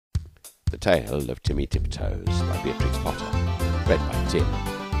The Tale of Timmy Tiptoes by Beatrix Potter. Read by Tim.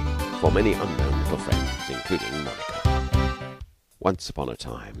 For many unknown little friends, including Monica. Once upon a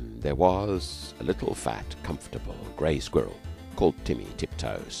time there was a little fat, comfortable grey squirrel called Timmy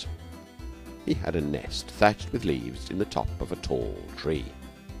Tiptoes. He had a nest thatched with leaves in the top of a tall tree.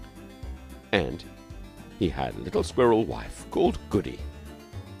 And he had a little squirrel wife called Goody.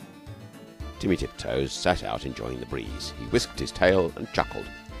 Timmy Tiptoes sat out enjoying the breeze. He whisked his tail and chuckled.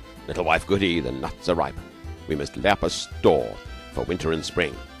 "Little wife Goody, the nuts are ripe. We must lay up a store for winter and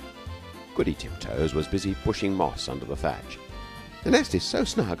spring." Goody Tiptoes was busy pushing moss under the thatch. "The nest is so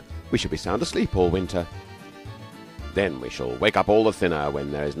snug, we shall be sound asleep all winter." "Then we shall wake up all the thinner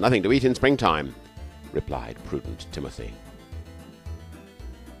when there is nothing to eat in springtime," replied prudent Timothy.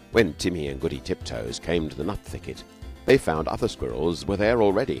 When Timmy and Goody Tiptoes came to the nut thicket, they found other squirrels were there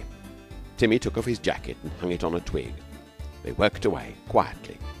already. Timmy took off his jacket and hung it on a twig. They worked away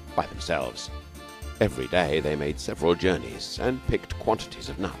quietly by themselves. Every day they made several journeys and picked quantities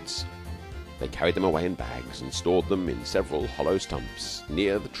of nuts. They carried them away in bags and stored them in several hollow stumps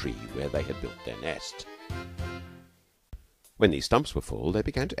near the tree where they had built their nest. When these stumps were full, they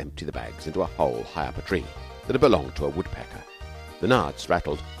began to empty the bags into a hole high up a tree that had belonged to a woodpecker. The nuts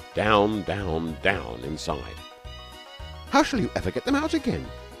rattled down, down, down inside. "How shall you ever get them out again?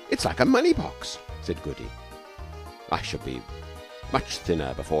 It's like a money box," said Goody. "I shall be much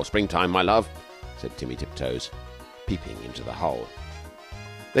thinner before springtime, my love," said Timmy Tiptoes, peeping into the hole.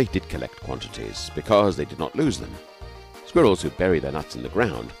 They did collect quantities because they did not lose them. Squirrels who bury their nuts in the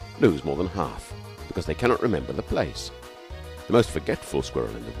ground lose more than half because they cannot remember the place. The most forgetful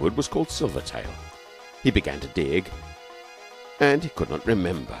squirrel in the wood was called Silvertail. He began to dig, and he could not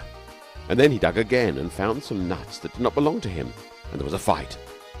remember. And then he dug again and found some nuts that did not belong to him, and there was a fight,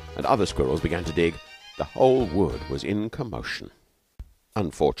 and other squirrels began to dig. The whole wood was in commotion.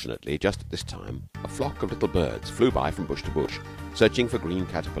 Unfortunately, just at this time, a flock of little birds flew by from bush to bush, searching for green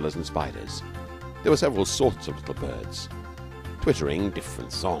caterpillars and spiders. There were several sorts of little birds, twittering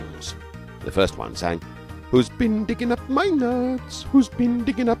different songs. The first one sang, "Who's been digging up my nuts? Who's been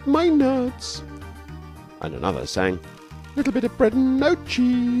digging up my nuts?" And another sang, "Little bit of bread and no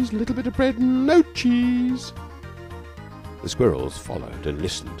cheese, little bit of bread and no cheese." The squirrels followed and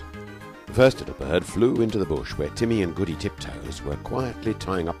listened. The first little bird flew into the bush where Timmy and Goody Tiptoes were quietly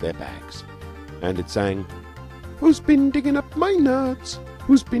tying up their bags, and it sang, "Who's been digging up my nuts?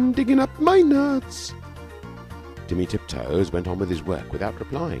 Who's been digging up my nuts?" Timmy Tiptoes went on with his work without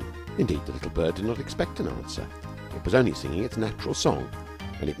replying. Indeed, the little bird did not expect an answer. It was only singing its natural song,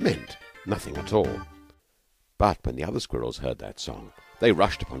 and it meant nothing at all. But when the other squirrels heard that song, they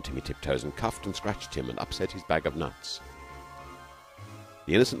rushed upon Timmy Tiptoes and cuffed and scratched him and upset his bag of nuts.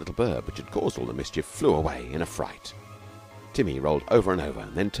 The innocent little bird which had caused all the mischief flew away in a fright. Timmy rolled over and over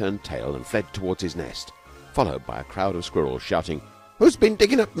and then turned tail and fled towards his nest, followed by a crowd of squirrels shouting, "Who's been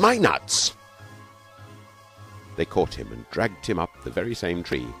digging up my nuts?" They caught him and dragged him up the very same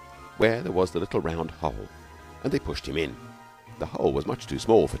tree where there was the little round hole, and they pushed him in. The hole was much too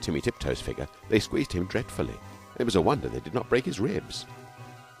small for Timmy Tiptoes' figure. They squeezed him dreadfully, and it was a wonder they did not break his ribs.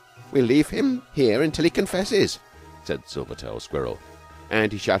 "We'll leave him here until he confesses," said Silvertail Squirrel,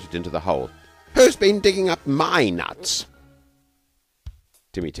 and he shouted into the hole, "Who's been digging up my nuts?"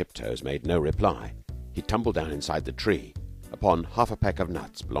 Timmy Tiptoes made no reply. He tumbled down inside the tree upon half a peck of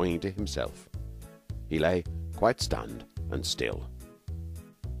nuts belonging to himself. He lay quite stunned and still.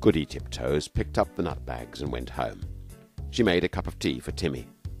 Goody Tiptoes picked up the nut bags and went home. She made a cup of tea for Timmy,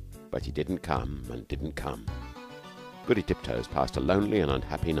 but he didn't come and didn't come. Goody Tiptoes passed a lonely and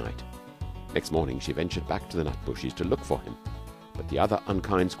unhappy night. Next morning she ventured back to the nut bushes to look for him, but the other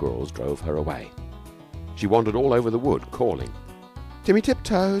unkind squirrels drove her away. She wandered all over the wood, calling, "Timmy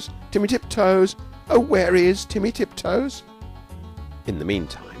Tiptoes! Timmy Tiptoes! Oh, where is Timmy Tiptoes?" In the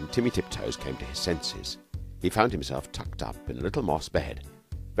meantime, Timmy Tiptoes came to his senses. He found himself tucked up in a little moss bed,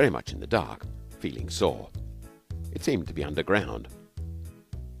 very much in the dark, feeling sore. It seemed to be underground.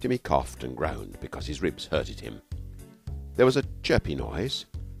 Timmy coughed and groaned because his ribs hurted him. There was a chirpy noise,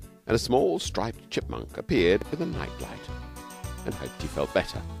 and a small striped chipmunk appeared with a nightlight, and hoped he felt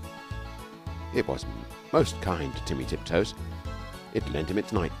better. It was most kind to Timmy Tiptoes. It lent him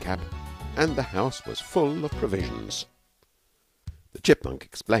its nightcap, and the house was full of provisions. The chipmunk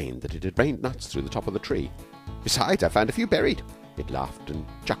explained that it had rained nuts through the top of the tree. "Besides, I found a few buried." It laughed and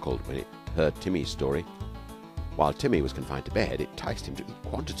chuckled when it heard Timmy's story. While Timmy was confined to bed, it enticed him to eat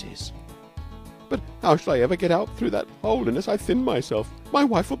quantities. "But how shall I ever get out through that hole unless I thin myself? My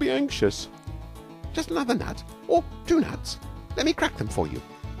wife will be anxious." "Just another nut, or 2 nuts. Let me crack them for you,"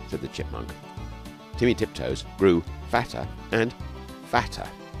 said the chipmunk. Timmy Tiptoes grew fatter and fatter.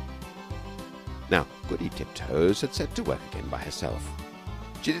 Now, Goody Tiptoes had set to work again by herself.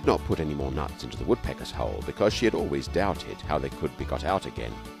 She did not put any more nuts into the woodpecker's hole because she had always doubted how they could be got out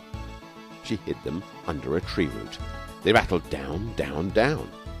again. She hid them under a tree root. They rattled down, down, down.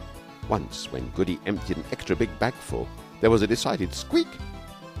 Once, when Goody emptied an extra big bagful, there was a decided squeak,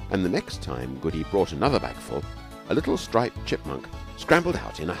 and the next time Goody brought another bagful, a little striped chipmunk scrambled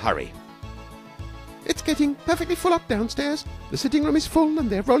out in a hurry. "It's getting perfectly full up downstairs. The sitting room is full, and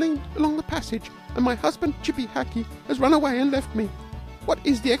they're rolling along the passage, and my husband, Chippy Hackey, has run away and left me. What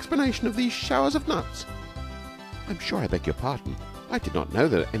is the explanation of these showers of nuts?" "I'm sure I beg your pardon. I did not know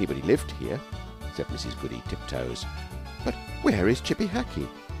that anybody lived here," said Mrs. Goody Tiptoes. "But where is Chippy Hackey?"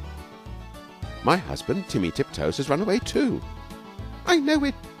 "My husband, Timmy Tiptoes, has run away too." "I know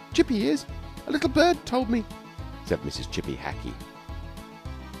where Chippy is. A little bird told me," said Mrs. Chippy Hackey.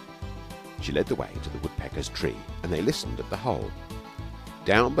 She led the way to the woodpecker's tree, and they listened at the hole.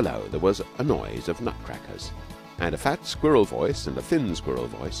 Down below there was a noise of nutcrackers, and a fat squirrel voice and a thin squirrel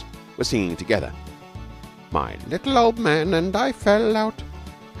voice were singing together. "My little old man and I fell out.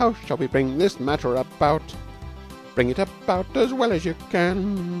 How shall we bring this matter about? Bring it about as well as you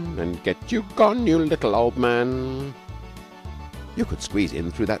can, and get you gone, you little old man." "You could squeeze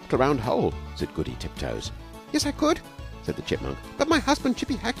in through that little round hole," said Goody Tiptoes. "Yes, I could," said the chipmunk, "but my husband,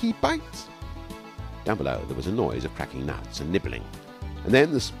 Chippy Hackey, bites." Down below there was a noise of cracking nuts and nibbling, and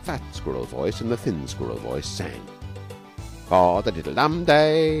then the fat squirrel voice and the thin squirrel voice sang. "For the diddle dum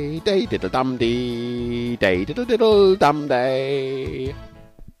day, day diddle dum dee, day diddle diddle dum day."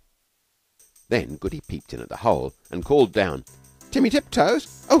 Then Goody peeped in at the hole and called down, "Timmy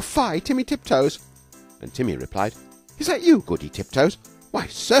Tiptoes! Oh, fie, Timmy Tiptoes!" And Timmy replied, "Is that you, Goody Tiptoes? Why,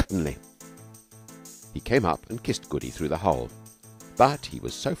 certainly." He came up and kissed Goody through the hole, but he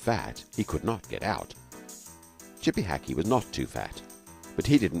was so fat he could not get out. Chippy Hackey was not too fat, but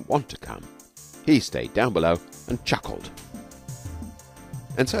he didn't want to come. He stayed down below and chuckled.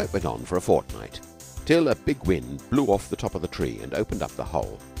 And so it went on for a fortnight, till a big wind blew off the top of the tree and opened up the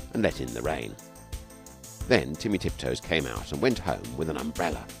hole and let in the rain. Then Timmy Tiptoes came out and went home with an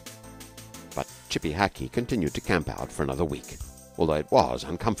umbrella. But Chippy Hackey continued to camp out for another week, although it was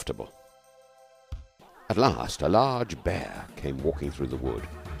uncomfortable. At last a large bear came walking through the wood.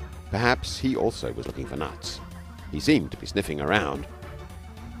 Perhaps he also was looking for nuts. He seemed to be sniffing around.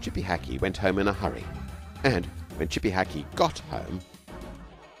 Chippy Hackey went home in a hurry, and when Chippy Hackey got home,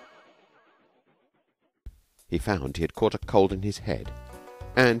 he found he had caught a cold in his head,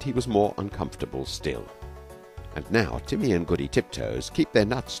 and he was more uncomfortable still. And now Timmy and Goody Tiptoes keep their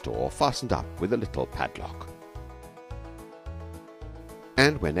nut store fastened up with a little padlock.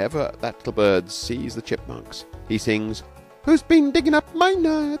 And whenever that little bird sees the chipmunks, he sings, "Who's been digging up my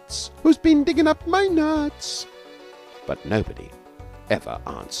nuts? Who's been digging up my nuts?" But nobody ever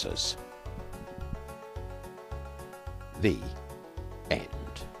answers. The